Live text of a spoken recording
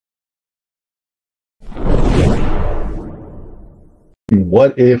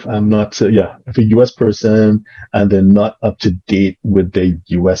what if I'm not, if a US person and they're not up to date with their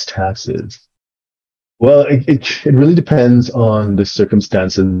US taxes? Well, it really depends on the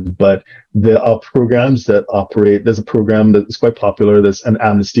circumstances, but there are programs that operate. There's a program that is quite popular. There's an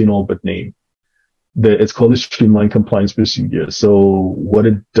amnesty in all but name. It's called the Streamlined Compliance Procedure. So what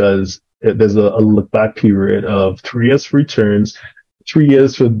it does, there's a look back period of 3 years for returns, 3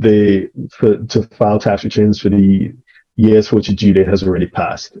 years to file tax returns for the years for which the due date has already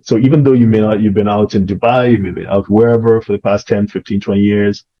passed. So even though you've been out in Dubai, you've been out wherever for the past 10, 15, 20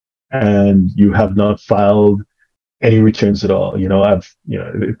 years, and you have not filed any returns at all.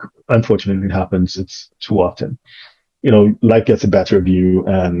 Unfortunately it happens. It's too often. Life gets the better of you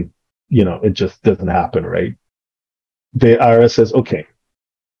and, it just doesn't happen, right? The IRS says, okay,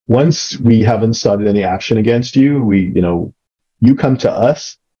 once we haven't started any action against you, you come to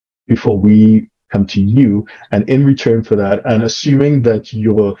us before we come to you. And in return for that, and assuming that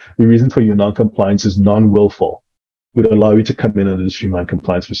the reason for your non-compliance is non-willful, would allow you to come in under the streamlined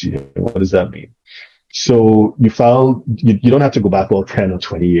compliance procedure. What does that mean? So you don't have to go back all 10 or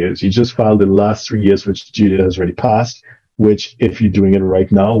 20 years. You just file the last 3 years, which the due date has already passed, which if you're doing it right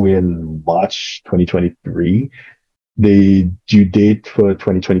now, we're in March 2023. The due date for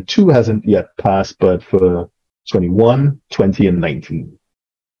 2022 hasn't yet passed, but for 21, 20, and 19,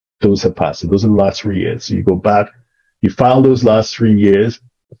 those have passed. So those are the last 3 years. So you go back, you file those last 3 years,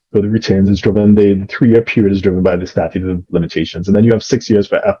 for the returns is driven, the 3-year period is driven by the statute of limitations. And then you have 6 years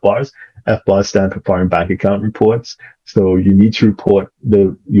for FBARs. FBARs stand for foreign bank account reports. So you need to report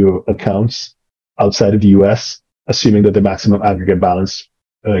your accounts outside of the US, assuming that the maximum aggregate balance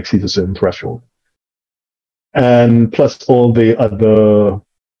exceeds a certain threshold. And plus all the other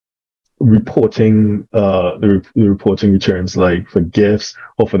reporting, the reporting returns, like for gifts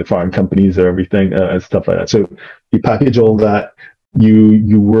or for the foreign companies or everything, and stuff like that. So you package all that.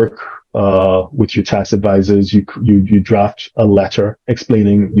 You work with your tax advisors. You draft a letter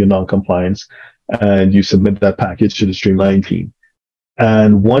explaining your non-compliance, and you submit that package to the Streamline team.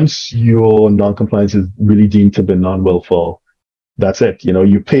 And once your non-compliance is really deemed to have been non-willful, that's it.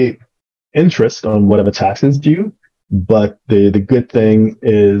 You pay interest on whatever tax is due, but the good thing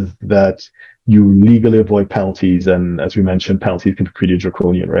is that you legally avoid penalties, and as we mentioned, penalties can be pretty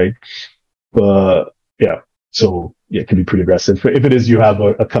draconian, right? But yeah. So it can be pretty aggressive. If it is you have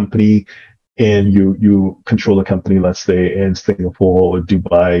a company and you control a company, let's say in Singapore or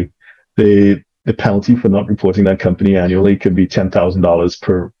Dubai, the penalty for not reporting that company annually could be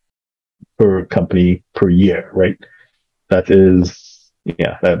 $10,000 per company per year, right? That is,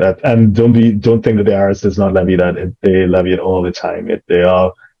 and don't think that the IRS does not levy that. They levy it all the time. They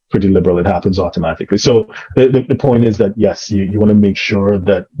are pretty liberal. It happens automatically. So the point is that yes, you want to make sure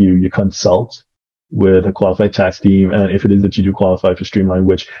that you consult with a qualified tax team, and if it is that you do qualify for Streamline,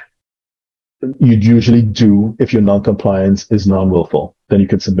 which you usually do if your non-compliance is non-willful, then you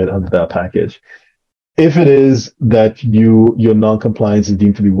can submit under that package. If it is that your non-compliance is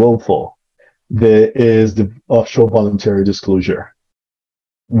deemed to be willful, there is the offshore voluntary disclosure,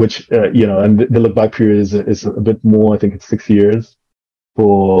 which and the look-back period is a bit more. I think it's 6 years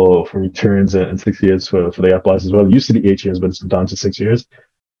for returns and 6 years for the FBARs as well. It used to be 8 years, but it's down to 6 years.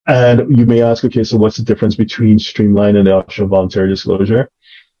 And you may ask, okay, so what's the difference between Streamline and the offshore voluntary disclosure?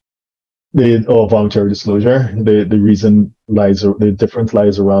 Voluntary disclosure. The difference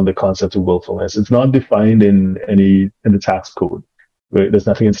lies around the concept of willfulness. It's not defined in the tax code. Right? There's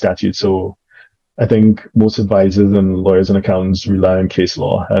nothing in statute. So I think most advisors and lawyers and accountants rely on case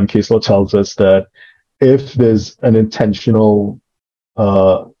law. And case law tells us that if there's an intentional,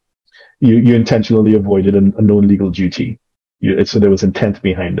 you intentionally avoided a known legal duty. So there was intent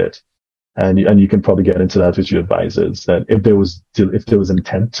behind it, and you can probably get into that with your advisors. That if there was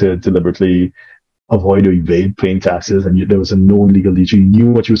intent to deliberately avoid or evade paying taxes, and there was a known legal duty, you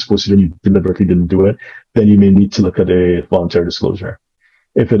knew what you were supposed to do, and you deliberately didn't do it, then you may need to look at a voluntary disclosure.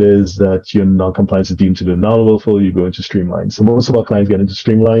 If it is that your non-compliance is deemed to be non-willful, you go into Streamline. So most of our clients get into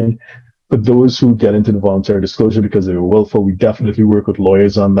Streamline. But those who get into the voluntary disclosure because they were willful, we definitely work with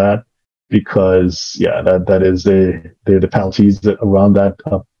lawyers on that. Because that is the penalties around that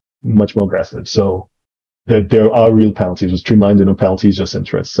are much more aggressive. So there are real penalties. With Streamlined, there are no penalties, just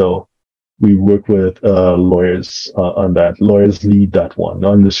interest. So we work with lawyers on that. Lawyers lead that one.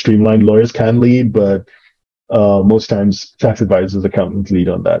 On the Streamlined, lawyers can lead, but most times tax advisors, accountants lead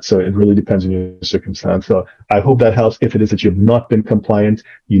on that. So it really depends on your circumstance. So I hope that helps. If it is that you have not been compliant,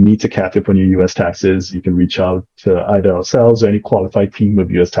 you need to catch up on your U.S. taxes. You can reach out to either ourselves or any qualified team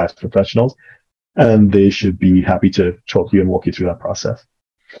of U.S. tax professionals, and they should be happy to talk to you and walk you through that process.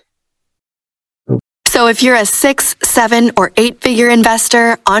 So So if you're a 6, 7, or 8-figure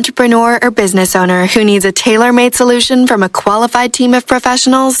investor, entrepreneur, or business owner who needs a tailor-made solution from a qualified team of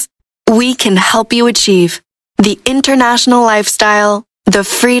professionals, we can help you achieve the international lifestyle, the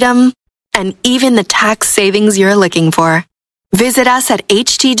freedom, and even the tax savings you're looking for. Visit us at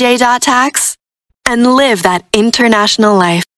htj.tax and live that international life.